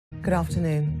Good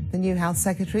afternoon. The new Health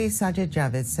Secretary, Sajid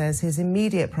Javid, says his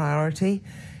immediate priority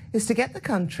is to get the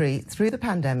country through the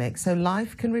pandemic so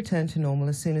life can return to normal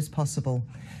as soon as possible.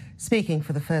 Speaking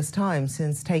for the first time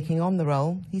since taking on the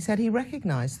role, he said he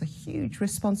recognised the huge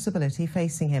responsibility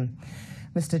facing him.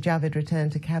 Mr. Javid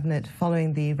returned to Cabinet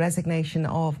following the resignation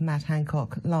of Matt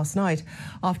Hancock last night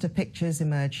after pictures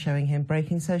emerged showing him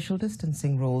breaking social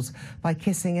distancing rules by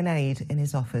kissing an aide in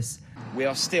his office. We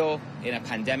are still in a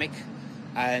pandemic,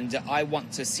 and I want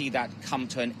to see that come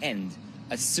to an end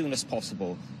as soon as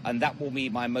possible, and that will be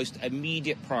my most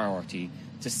immediate priority,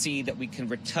 to see that we can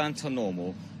return to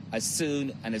normal as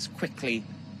soon and as quickly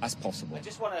as possible. I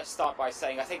just want to start by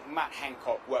saying I think Matt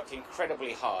Hancock worked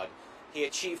incredibly hard. He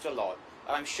achieved a lot,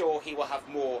 and I'm sure he will have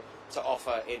more to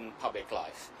offer in public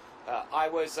life. I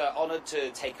was honoured to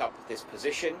take up this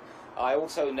position. I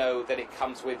also know that it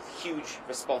comes with huge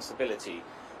responsibility,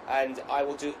 and I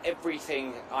will do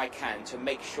everything I can to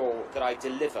make sure that I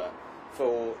deliver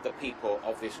for the people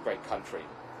of this great country.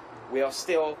 We are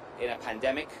still in a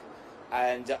pandemic,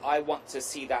 and I want to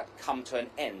see that come to an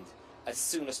end as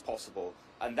soon as possible,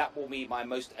 and that will be my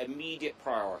most immediate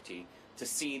priority, to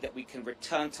see that we can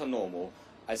return to normal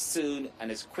as soon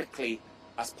and as quickly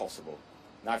as possible.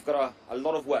 Now, I've got a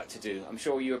lot of work to do. I'm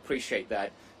sure you appreciate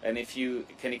that, and if you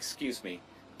can excuse me,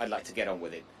 I'd like to get on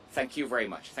with it. Thank you very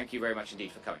much. Thank you very much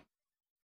indeed for coming.